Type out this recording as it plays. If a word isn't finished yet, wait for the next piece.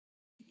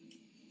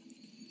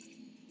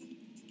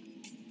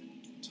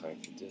time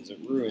for Desert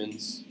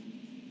Ruins.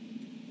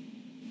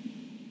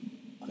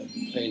 I've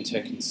been playing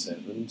Tekken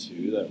 7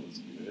 too, that was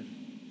good.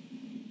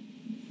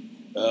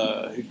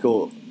 Who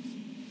got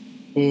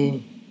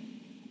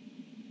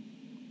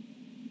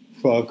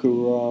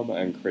Fakuram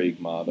and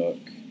Craig Marduk.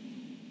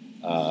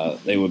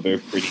 They were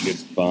both pretty good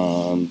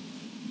fun.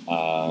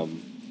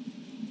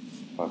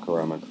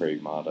 Fakuram and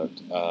Craig Marduk.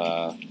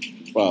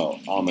 Well,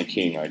 Armor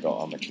King, I got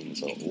Armor King,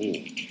 so ooh.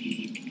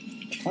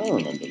 I can't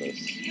remember this.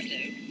 Hello,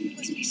 you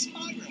must be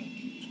Spyro.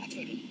 I've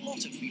heard a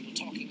lot of people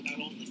talking about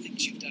all the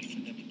things you've done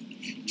for them.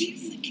 Do you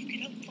think you can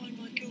help find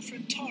my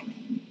girlfriend Tara?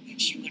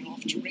 She went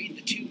off to raid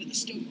the tomb of the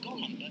stone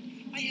golem, but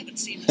I haven't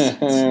seen her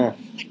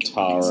since.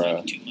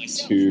 Tara,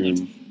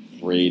 tomb,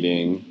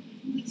 raiding.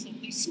 It's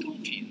only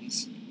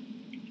scorpions.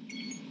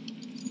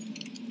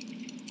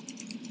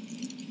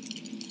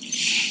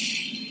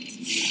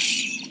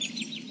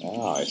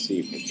 Ah, I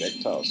see,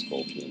 projectile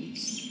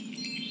scorpions.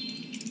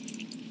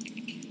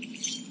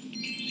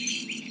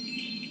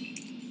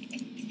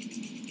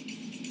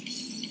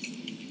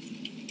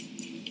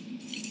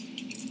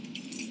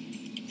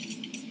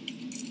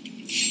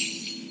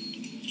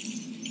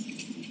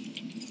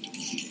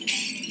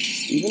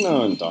 Even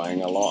though I'm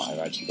dying a lot, I've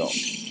actually got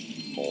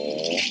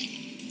more.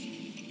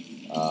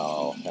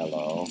 Oh,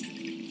 hello.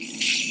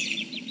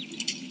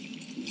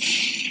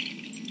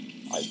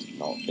 I did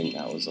not think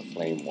that was a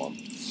flame one.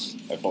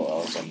 I thought that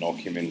was a knock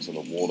him into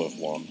the water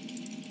one.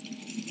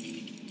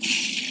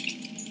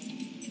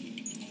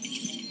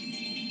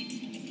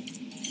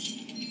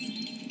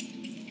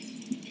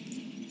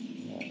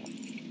 Yeah.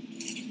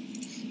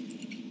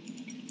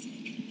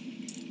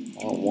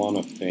 I don't want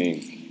to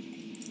think.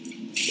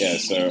 Yeah,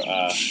 so,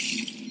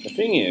 the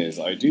thing is,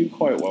 I do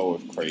quite well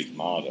with Craig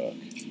Marduk,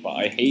 but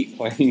I hate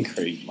playing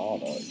Craig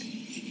Marduk.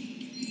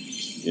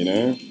 You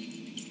know?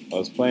 I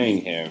was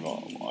playing him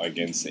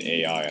against the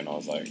AI, and I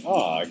was like,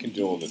 oh, I can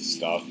do all this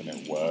stuff, and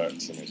it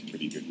works, and it's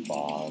pretty good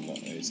fun.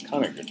 It's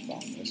kind of good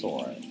fun. It's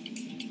alright.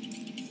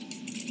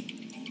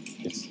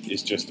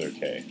 It's just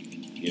okay.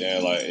 You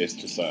know, like, it's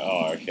just like,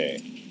 oh,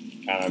 okay.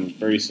 And I'm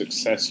very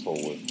successful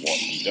with what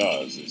he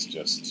does. It's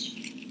just,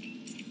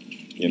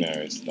 you know,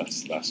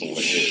 that's all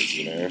it is,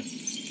 you know?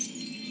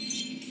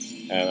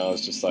 And I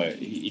was just like,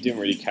 he didn't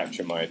really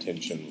capture my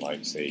attention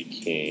like, say,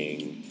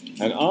 King.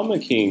 And Armor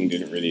King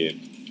didn't really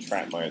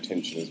attract my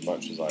attention as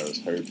much as I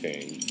was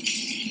hoping.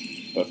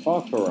 But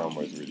Fakuram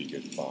was really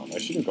good fun. I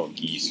should have got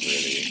Geese,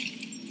 really.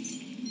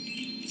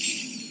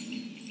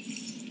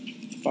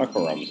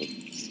 Fakuram's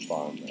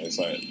fun. It's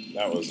like,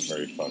 that was a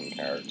very fun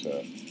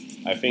character.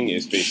 I think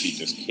it's basically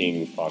just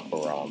King,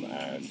 Fakuram,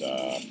 and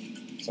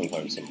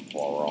sometimes some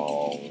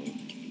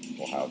Hwarong,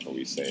 or however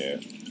we say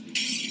it.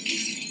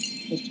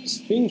 I was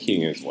just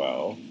thinking as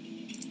well,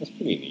 that's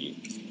pretty neat.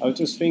 I was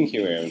just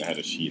thinking we haven't had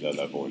a Sheila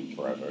level in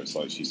forever. It's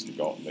like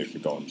they've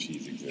forgotten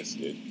she's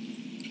existed.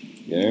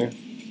 You know?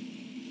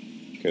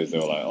 Because they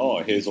were like,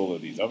 oh, here's all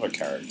of these other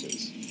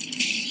characters.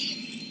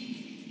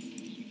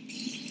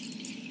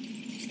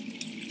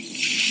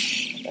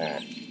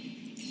 Ah.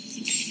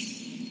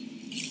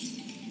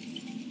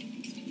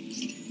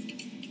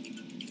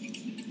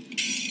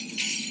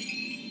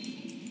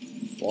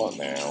 What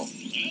now? Well,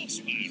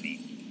 Spyro,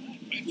 I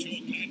bet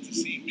you're glad to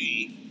see me.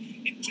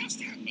 It just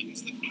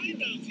happens that I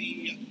know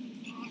the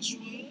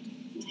password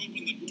to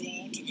open the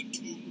door to the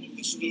tomb of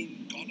the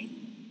stone golem,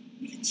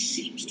 but it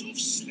seems to have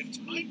slipped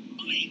my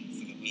mind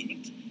for the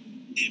moment,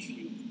 if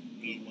you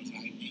know what I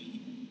mean.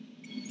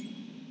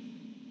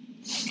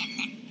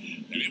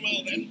 Very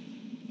well then.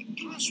 The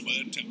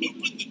password to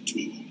open the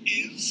tomb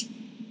is...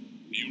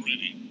 Are you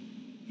ready?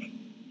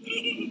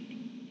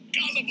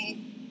 Gullible!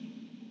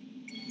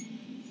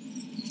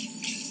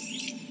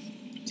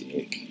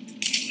 Dick.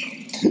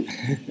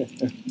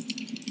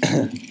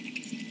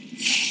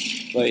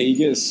 Like, he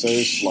gets so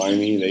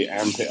slimy, they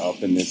amp it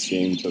up in this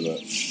game to the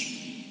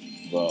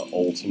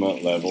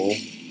ultimate level.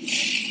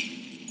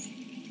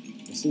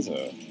 This is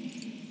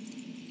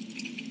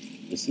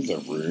a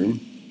room.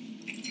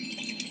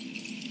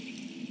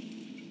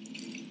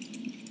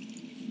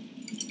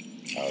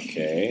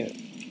 Okay.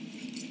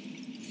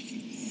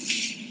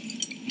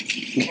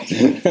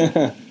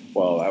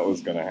 Well, that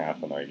was gonna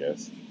happen, I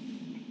guess.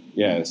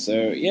 Yeah,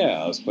 so,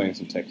 yeah, I was playing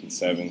some Tekken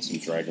 7, some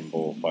Dragon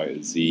Ball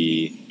Fighter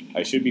Z.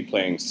 I should be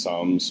playing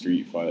some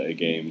Street Fighter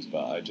games,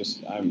 but I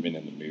haven't been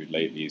in the mood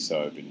lately,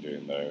 so I've been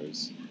doing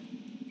those.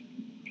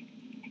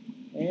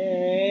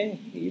 Hey,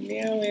 you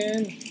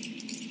meowing?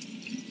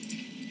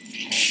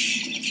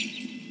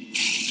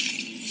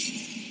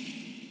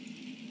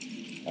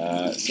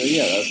 So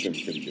yeah, that's been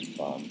pretty good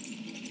fun.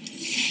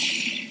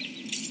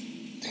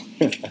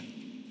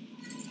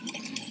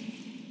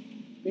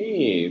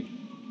 Babe,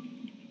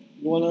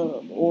 you wanna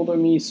order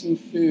me some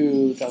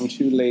food? I'm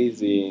too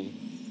lazy.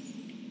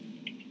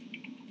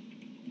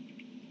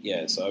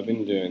 Yeah, so I've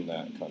been doing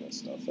that kind of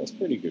stuff. That's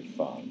pretty good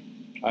fun.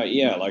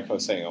 Yeah, like I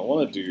was saying, I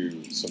want to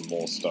do some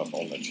more stuff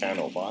on the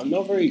channel, but I'm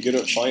not very good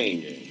at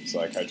fighting games.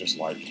 Like, I just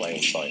like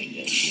playing fighting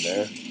games, you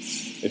know?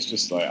 It's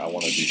just like, I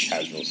want to do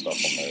casual stuff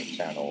on the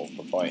channel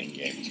for fighting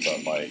games,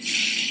 but like,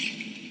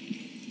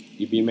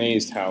 you'd be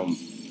amazed how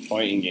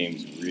fighting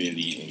games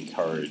really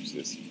encourage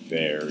this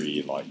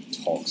very like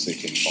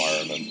toxic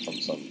environment from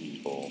some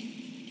people,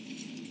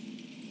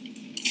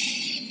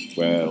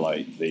 where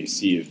like they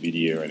see a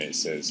video and it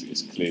says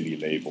it's clearly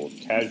labeled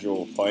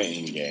casual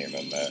fighting game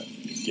and that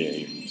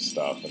game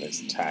stuff, and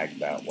it's tagged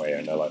that way,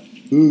 and they're like,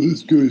 oh,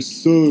 this guy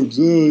sucks,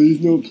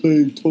 he's not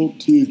playing top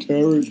tier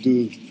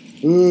characters,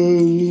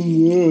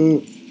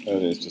 and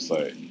it's just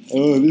like,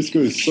 oh, this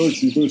guy sucks,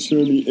 he's not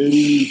showing me any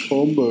new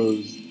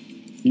combos,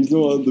 he's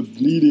not at the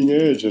bleeding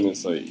edge, and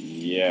it's like,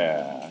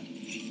 yeah,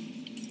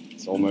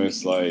 it's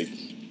almost like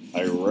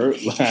I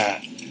wrote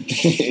that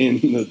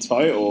in the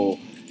title,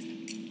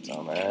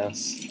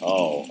 dumbass.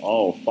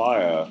 Oh,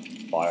 fire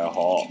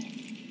hot.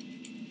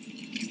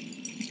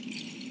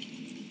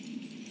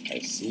 I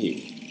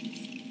see.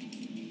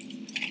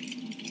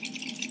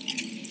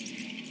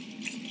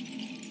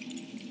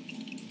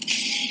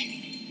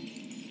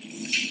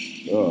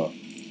 Ugh.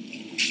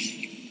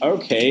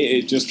 Okay,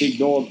 it just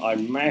ignored.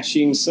 I'm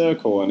mashing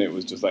circle, and it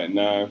was just like,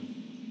 no.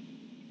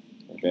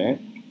 Okay,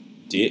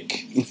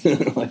 dick.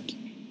 Like,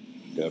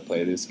 gonna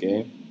play this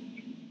game.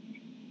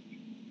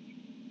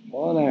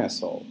 What an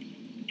asshole.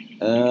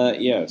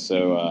 Yeah.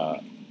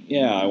 So,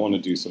 yeah, I want to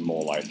do some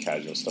more like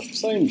casual stuff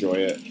because I enjoy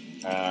it.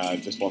 I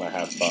just want to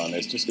have fun.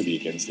 It's just going to be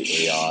against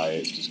the AI.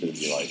 It's just going to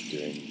be like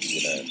doing,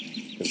 you know,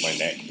 because my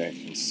net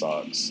connection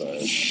sucks, so...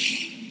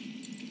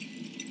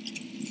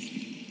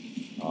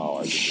 Oh,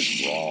 I did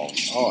this wrong.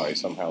 Oh, I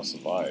somehow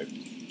survived.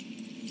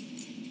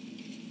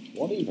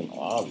 What even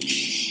are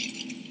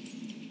these?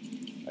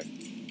 Like,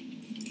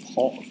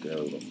 pot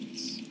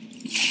golems.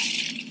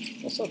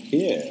 What's up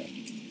here?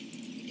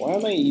 Why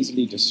am I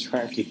easily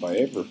distracted by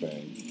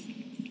everything?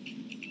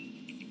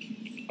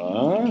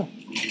 Huh?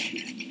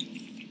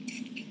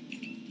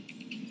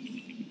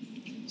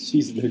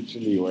 She's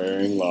literally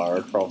wearing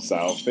Lara Croft's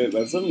outfit.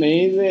 That's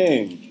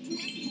amazing.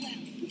 Well,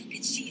 look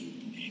at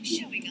you,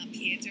 showing up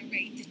here to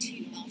raid the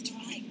tomb after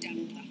I've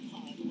done all the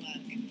hard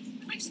work.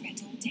 I've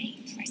spent all day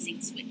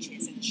pressing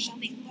switches and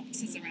shoving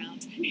boxes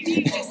around, and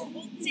you just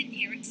walked in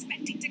here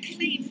expecting to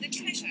claim the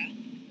treasure.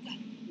 Well,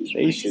 you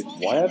They might should. as well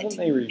Why have haven't it.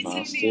 they It's only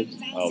a remastered?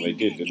 lousy Oh, they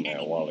did, didn't they,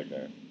 egg. a while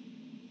ago?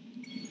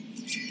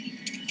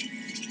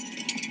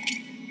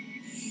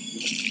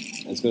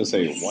 I was going to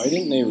say, why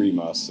didn't they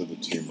remaster the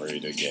Tomb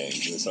Raider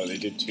games? It's like they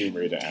did Tomb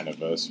Raider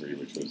Anniversary,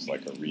 which was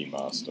like a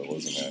remaster,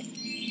 wasn't it?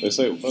 But it's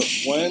like, but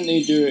why didn't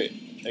they do it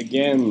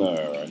again,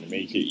 though, and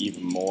make it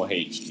even more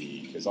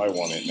HD? Because I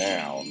want it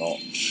now, not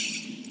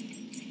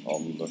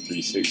on the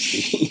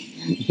 360.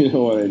 You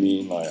know what I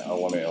mean? Like, I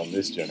want it on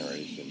this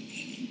generation.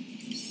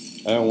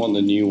 I don't want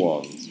the new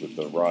ones with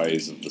the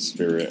rise of the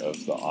spirit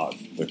of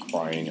the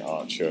crying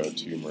archer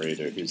Tomb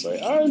Raider who's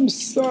like, I'm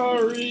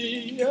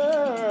sorry,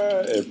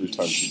 yeah, every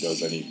time she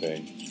does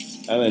anything.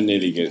 And then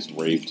nearly gets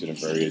raped in a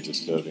very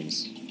disturbing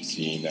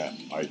scene that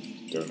I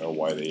don't know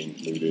why they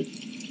included.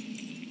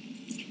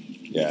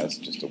 Yeah, it's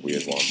just a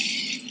weird one.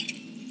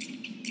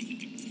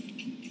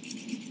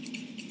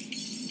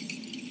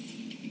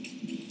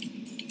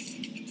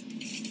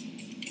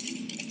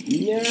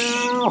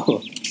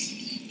 No!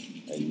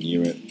 I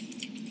knew it.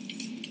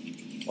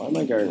 Why am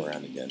I going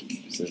around again?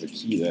 Because there's a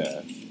key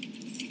there.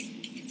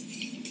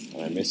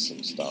 And I missed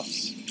some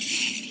stuffs.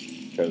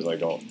 Because I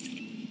got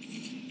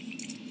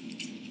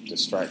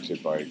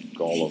distracted by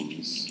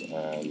golems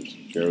and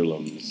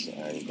golems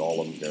and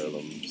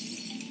golems.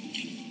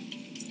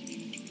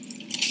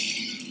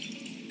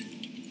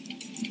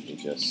 You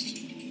just...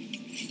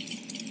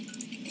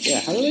 Yeah,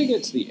 how did I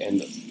get to the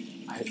end of...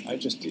 I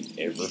just did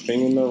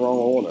everything in the wrong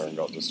order and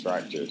got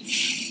distracted.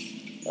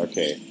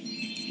 Okay,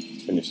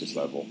 let's finish this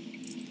level.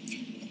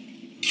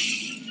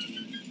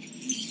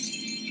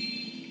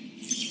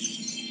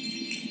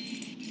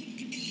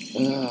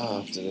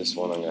 After this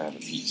one, I'm going to have a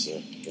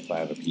pizza, if I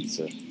have a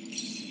pizza.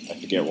 I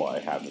forget what I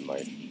have in my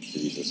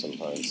freezer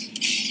sometimes.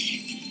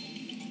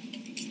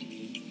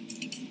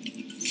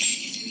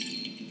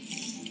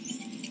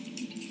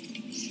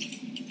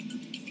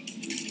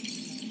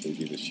 Should we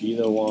do the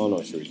Sheila one,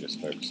 or should we just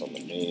focus on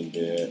the main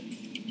bit?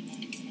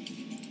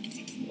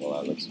 Well,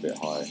 that looks a bit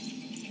high.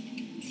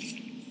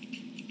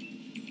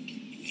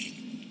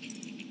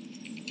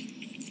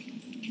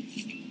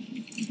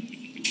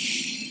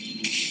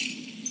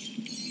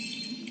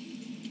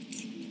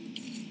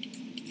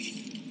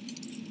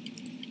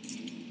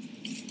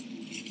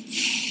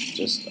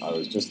 I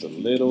was just a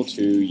little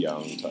too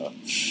young to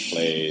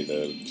play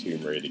the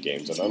Tomb Raider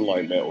games, and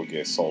unlike Metal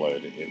Gear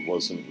Solid, it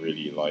wasn't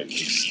really like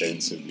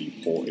extensively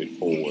ported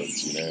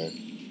forwards, you know?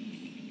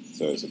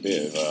 So it's a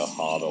bit of a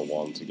harder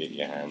one to get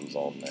your hands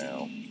on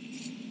now.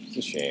 It's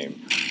a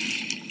shame.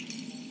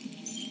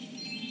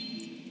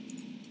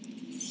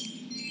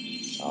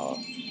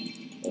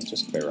 Let's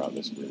just clear out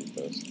this room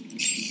first.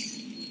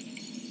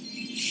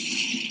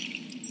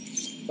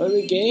 But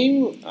the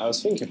game, I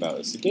was thinking about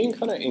this, the game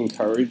kind of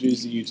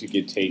encourages you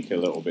to take a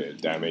little bit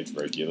of damage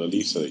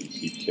regularly so that you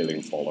keep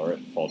killing fodder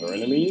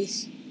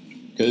enemies.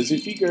 Because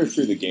if you go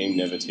through the game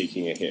never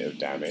taking a hit of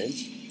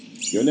damage,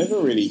 you're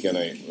never really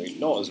gonna, like,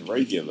 not as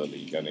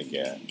regularly gonna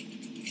get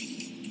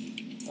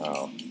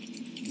Oh.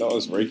 Not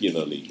as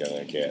regularly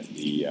gonna get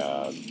the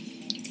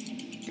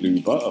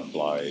blue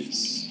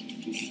butterflies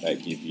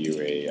that give you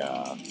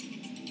a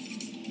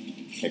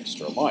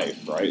extra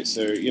life, right?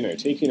 So, you know,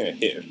 taking a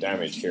hit of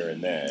damage here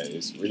and there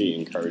is really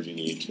encouraging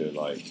you to,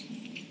 like,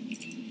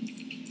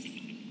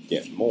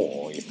 get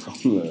more from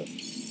the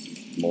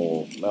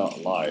more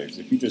lives.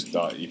 If you just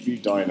die, if you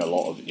die in a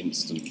lot of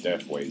instant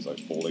death ways, like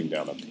falling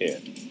down a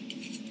pit.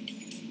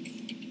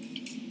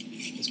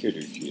 Let's go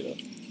do Sheila.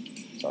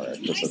 Sorry, I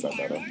could have Hi, said that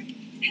better.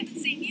 Spyro. Haven't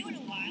seen you in a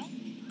while.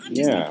 I'm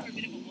just Yeah. going for a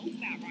bit of a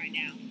walkabout right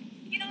now.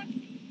 You know,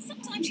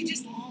 sometimes you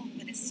just long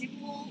for the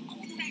simple,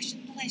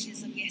 old-fashioned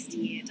pleasures of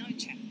yesteryear,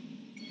 don't you?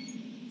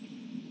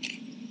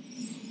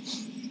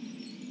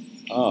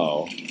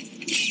 Oh.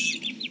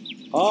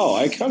 Oh,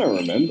 I kind of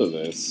remember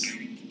this.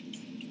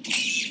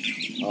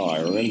 Oh,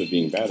 I remember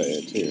being bad at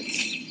it too.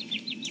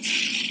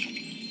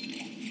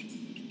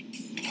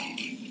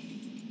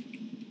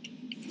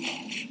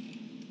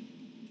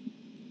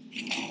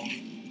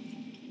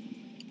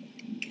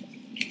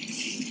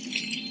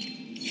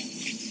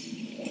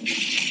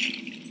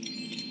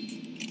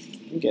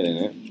 I'm getting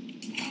it.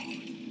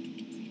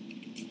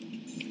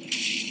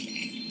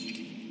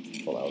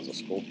 Well, that was a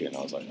scorpion.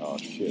 I was like, oh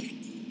shit.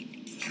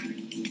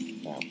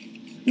 Now.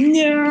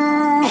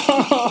 No!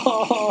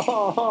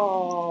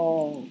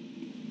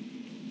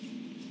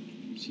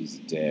 She's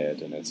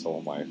dead, and it's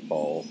all my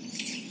fault.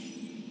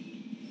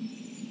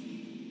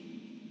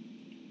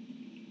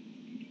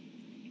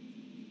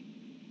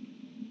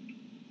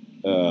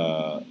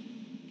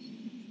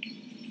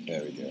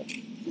 There we go.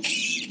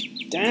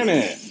 Damn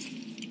it!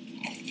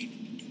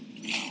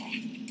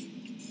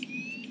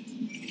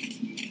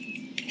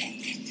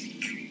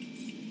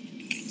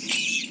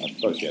 I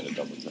forgot she had a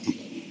double jump.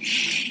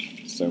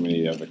 So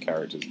many other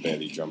characters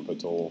barely jump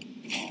at all.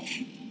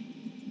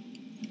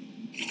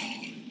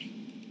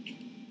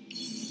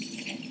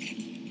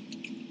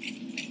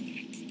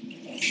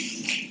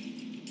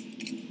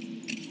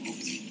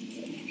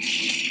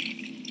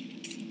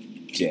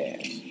 Dead.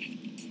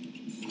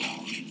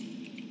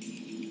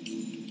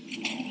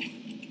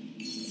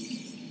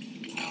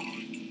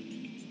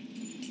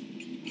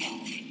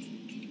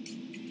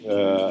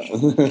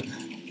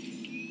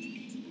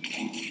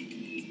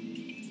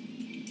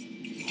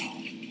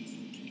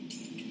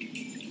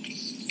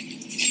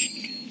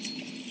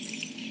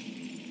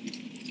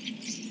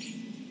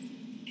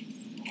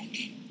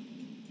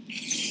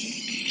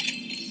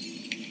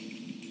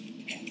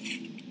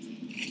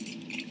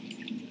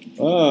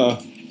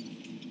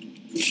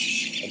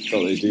 I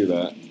forgot they do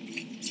that.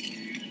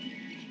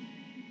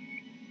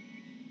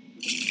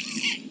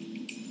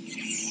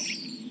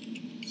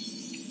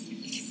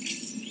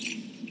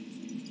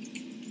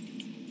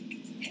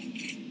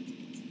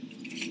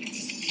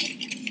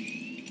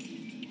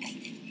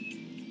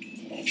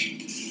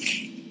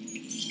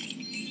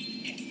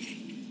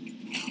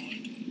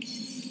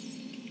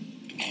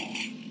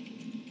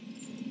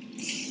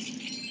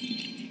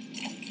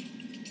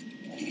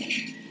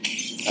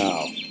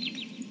 Ow.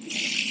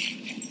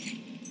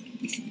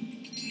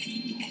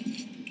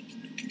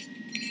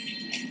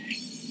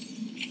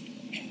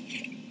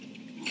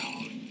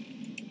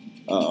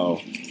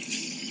 Uh-oh.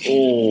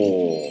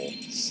 Oh,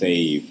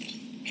 saved.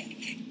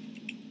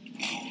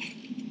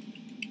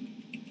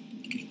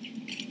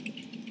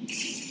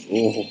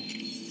 Oh,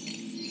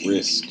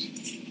 risked.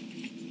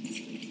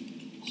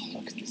 Oh,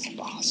 look at this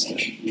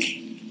bastard.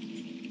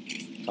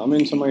 Come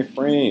into my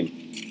frame.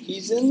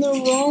 He's in the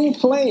wrong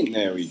plane.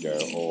 There we go.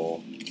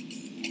 Oh,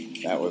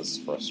 that was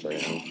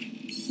frustrating.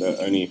 But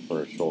only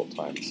for a short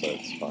time, so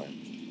it's fine.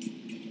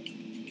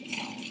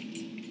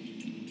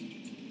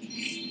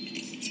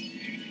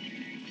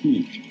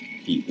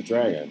 Pete the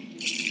Dragon.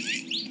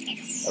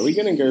 Are we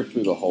gonna go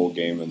through the whole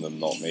game and then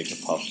not make a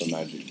Puff the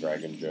Magic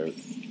Dragon joke?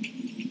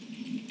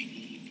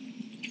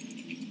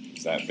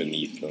 Is that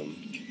beneath them?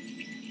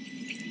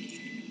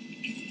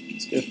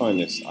 Let's go find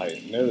this.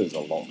 I know there's a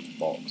locked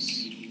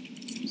box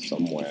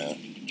somewhere.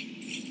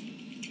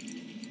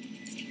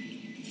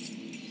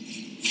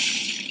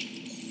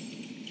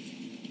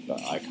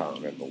 But I can't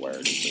remember where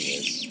anything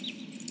is.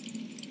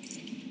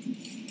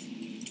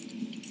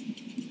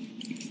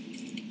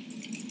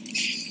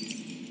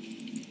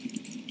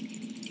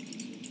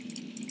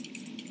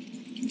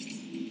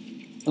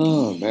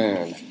 Oh,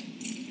 man.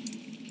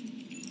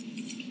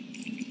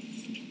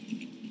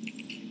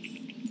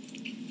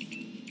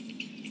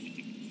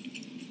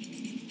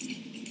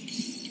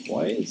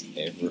 Why is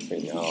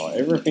everything... Oh,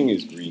 everything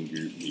is green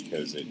goop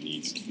because it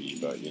needs to be,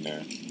 but, you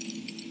know...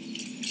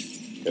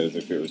 Because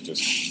if it was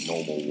just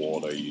normal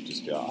water, you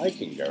just go, I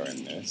can go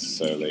in this.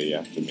 So they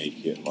have to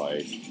make it,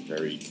 like,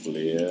 very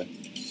clear.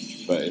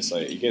 But it's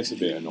like, it gets a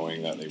bit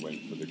annoying that they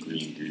went for the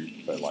green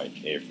goop for,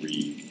 like,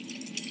 every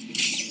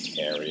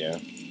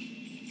area.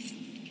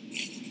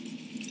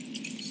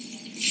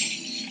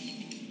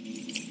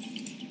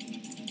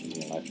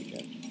 Life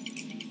again.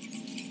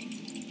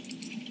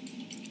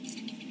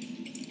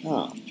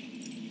 Oh.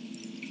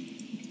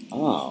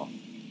 Oh.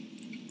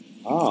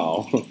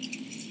 Oh.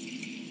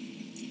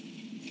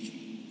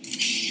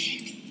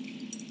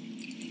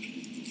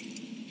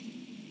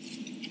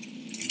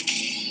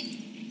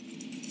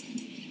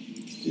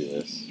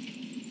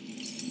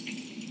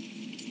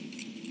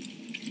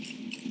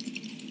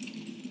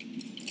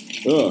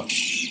 Ugh.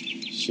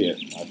 Shit.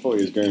 I thought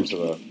he was going to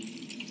the...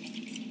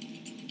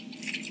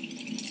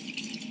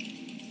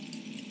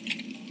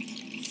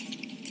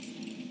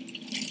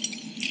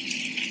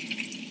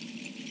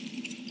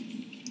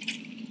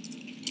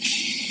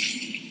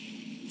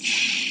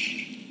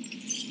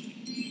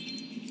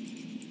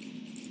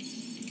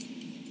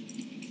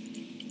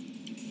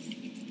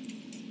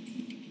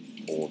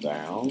 Fall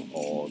down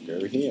or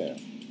go here.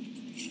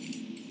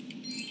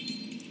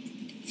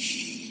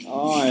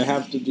 Oh, I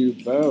have to do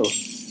both.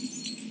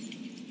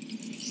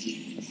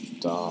 That's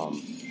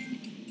dumb.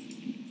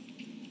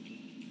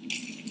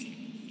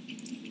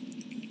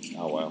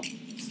 Oh well.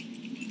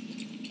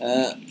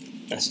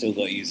 I still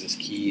gotta use this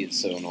key, it's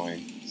so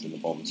annoying. It's in the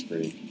bottom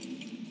screen.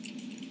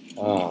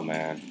 Oh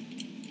man.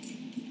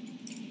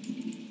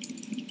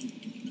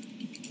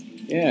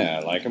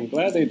 Yeah, like I'm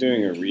glad they're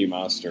doing a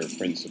remaster of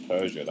Prince of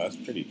Persia, that's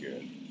pretty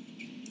good.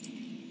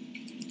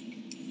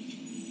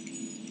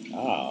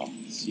 Ah,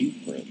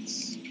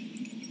 secrets.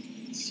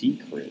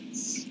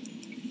 Secrets.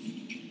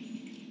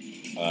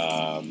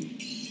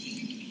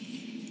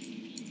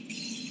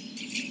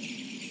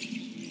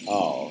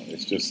 Oh,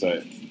 it's just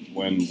that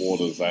when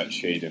water's that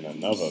shade in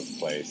another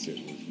place, it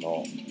was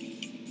not.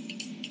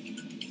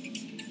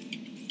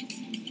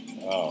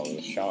 Oh,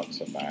 the sharks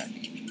are back.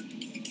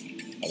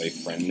 Are they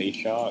friendly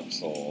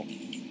sharks, or...?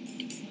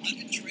 I've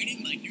been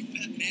training my new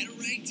pet manta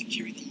ray to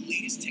carry the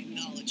latest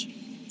technology.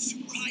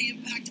 Super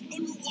high-impact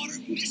underwater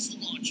missile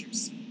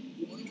launchers.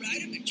 Want to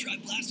ride them and try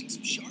blasting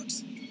some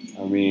sharks?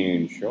 I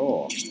mean,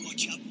 sure. Just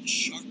watch out for the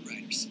shark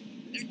riders.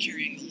 They're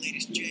carrying the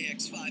latest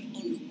JX-5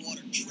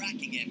 underwater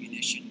tracking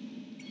ammunition.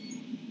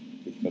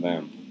 Good for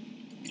them.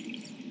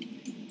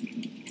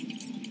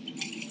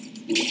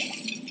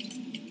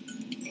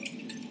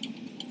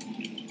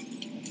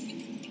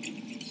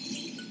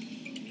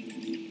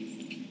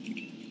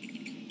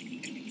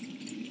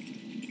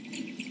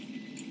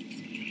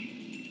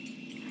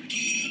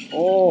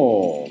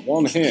 Oh,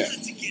 one hit.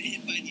 Not to get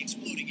hit by the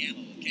exploding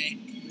ammo, okay?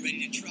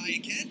 Ready to try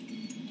again?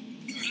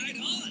 Right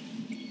on!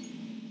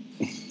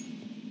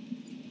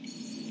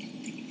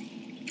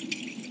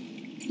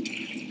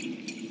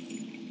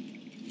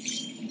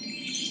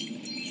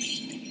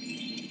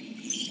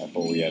 I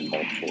thought we had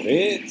multiple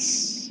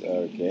hits. Try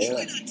Okay.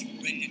 not to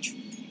ready to try.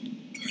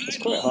 It's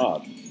Right quite on.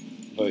 hard.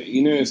 But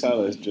you notice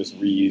how they're just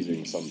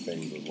reusing some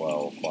things as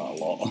well quite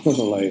a lot.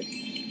 Like...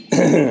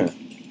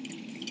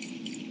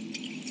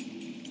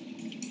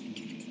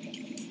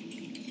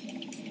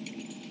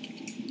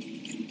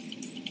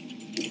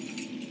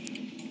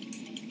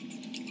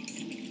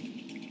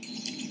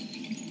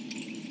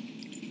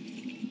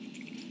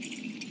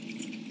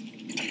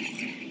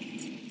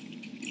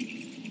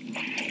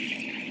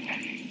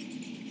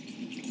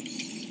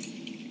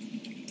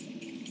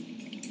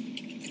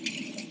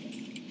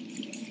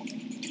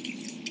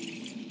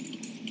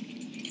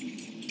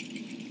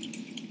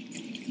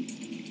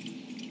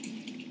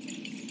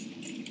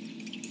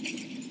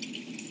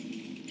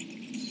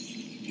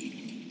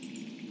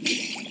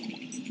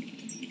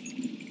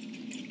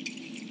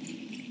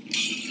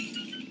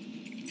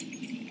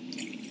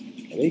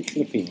 Are they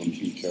clipping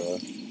onto each other?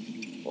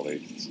 Or they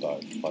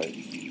start to fight?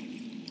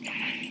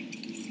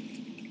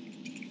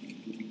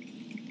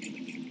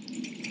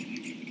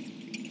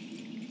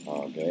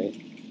 Okay,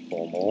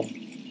 4 more.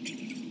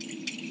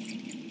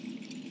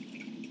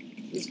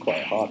 This is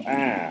quite hard.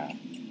 Ah!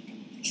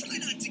 Try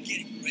not to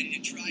get ready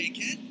to try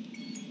again.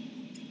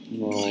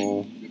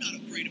 No. You're not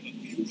afraid of a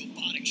few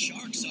robotic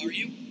sharks, are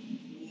you?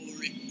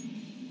 Or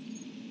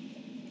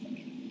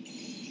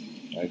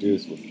Can I do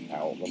this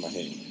without them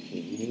hitting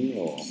me,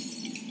 or I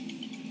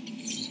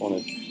just want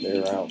to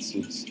clear out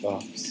some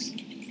stuffs?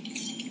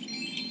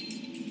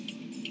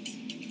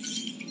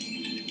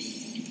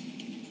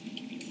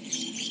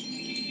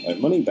 Like,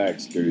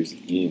 Moneybags goes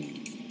in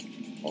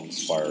on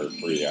Spyro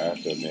 3, I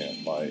have to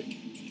admit. Like,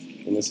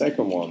 in the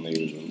second one,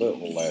 he was a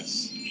little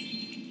less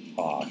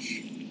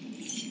harsh.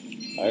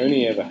 I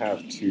only ever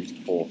have 2,000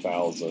 to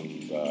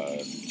 4,000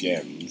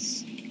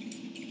 gems,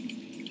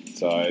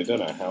 so I don't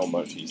know how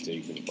much he's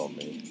taken from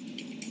me.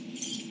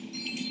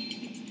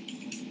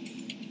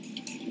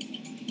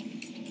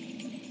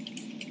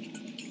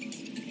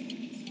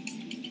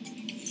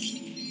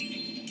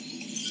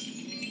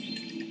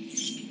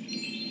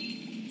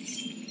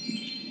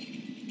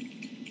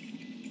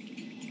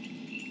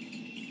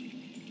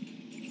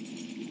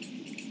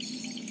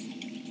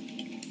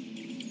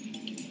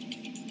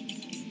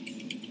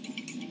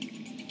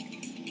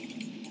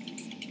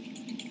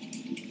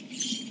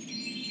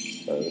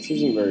 So this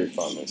isn't very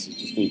fun, this is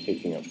just me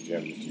picking up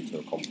gems due to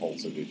a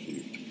compulsive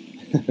issue.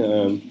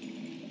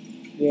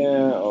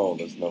 Yeah, oh,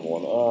 there's another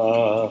one.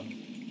 Ah!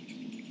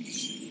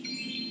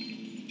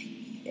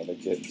 Gotta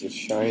get to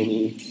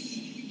shiny.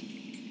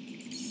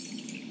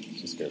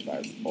 Let's just go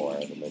back before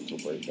I have a mental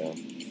breakdown.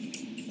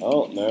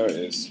 Oh, no, it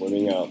is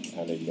swimming up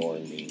and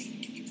ignoring me.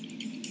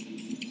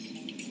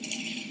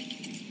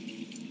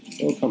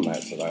 We'll come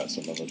back to that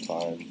some other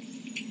time.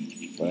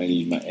 When I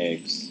need my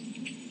eggs.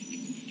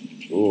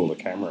 Ooh, the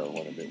camera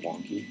went a bit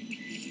wonky.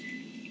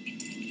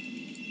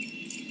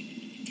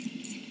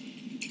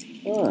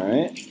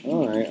 Alright.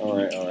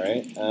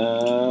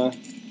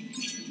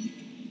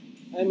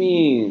 I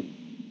mean,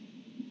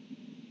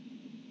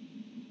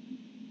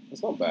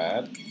 that's not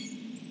bad.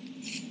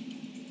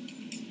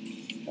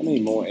 How many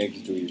more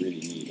eggs do we really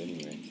need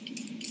anyway?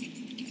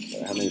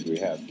 So how many do we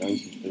have?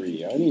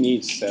 93. I only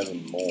need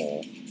 7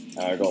 more.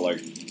 I got like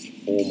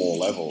 4 more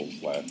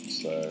levels left,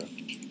 so...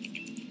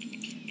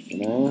 You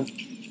know?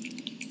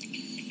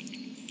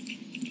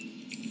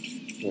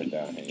 Went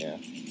down here, yeah.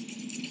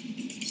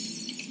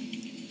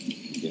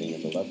 Beginning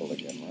of the level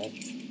again, right?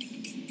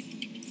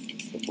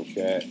 Triple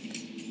check.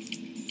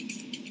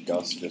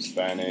 Gus just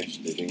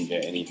vanished. They didn't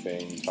get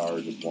anything.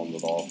 Tara just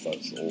wandered off.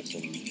 That's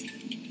awesome.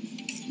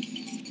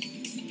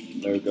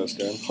 No Gus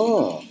going,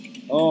 huh?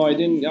 Oh, I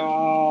didn't.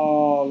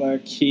 Oh, the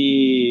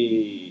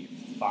key.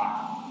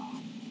 Fuck.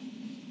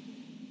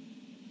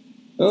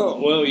 Oh,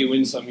 well, you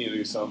win some, you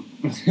lose some.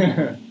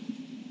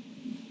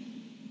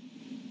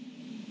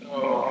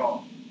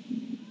 Oh.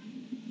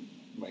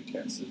 My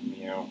cat says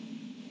meow.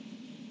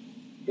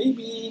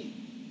 Baby,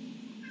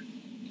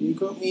 can you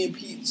cook me a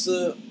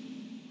pizza?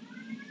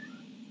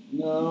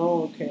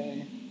 No,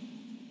 okay.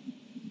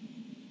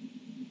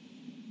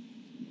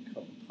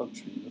 Come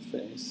punch me in the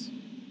face.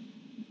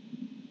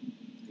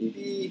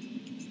 Baby.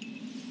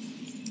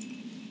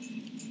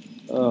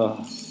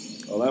 Oh,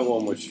 well, that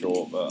one was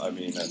short, but I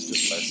mean, that's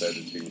just less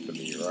editing for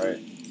me,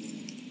 right?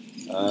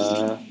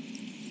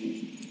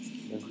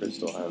 No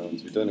Crystal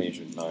Highlands, we've done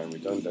Ancient 9,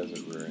 we've done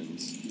Desert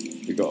Ruins.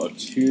 We got a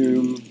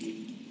tomb,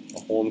 a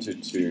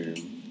haunted tomb.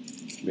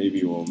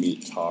 Maybe we'll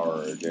meet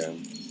Tara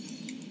again.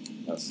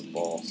 That's the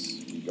boss.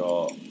 We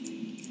got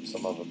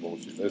some other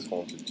bullshit. There's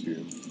haunted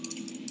tomb.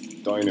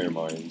 Dino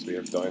mines. We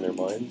have dino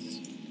mines.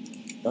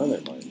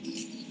 Dino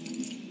mines.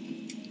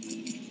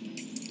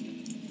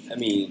 I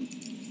mean,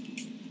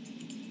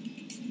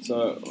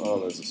 so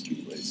there's a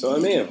speedway. So I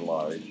may have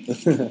lied.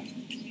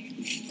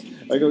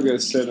 I gotta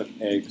get 7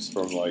 eggs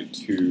from like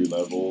 2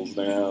 levels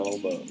now,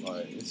 but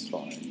like it's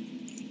fine.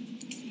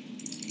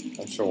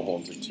 I'm sure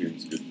haunted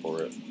tomb's good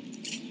for it.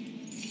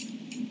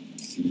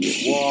 See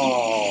it.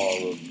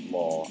 Whoa, the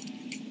law.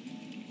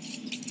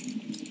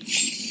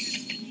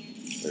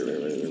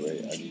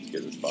 Wait. I need to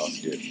get this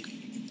basket.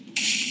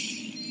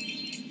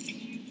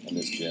 And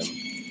this gem.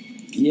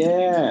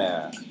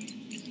 Yeah!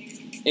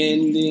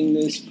 Ending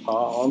this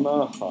part on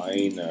a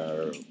high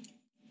note.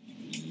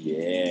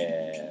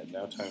 Yeah.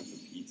 Now time for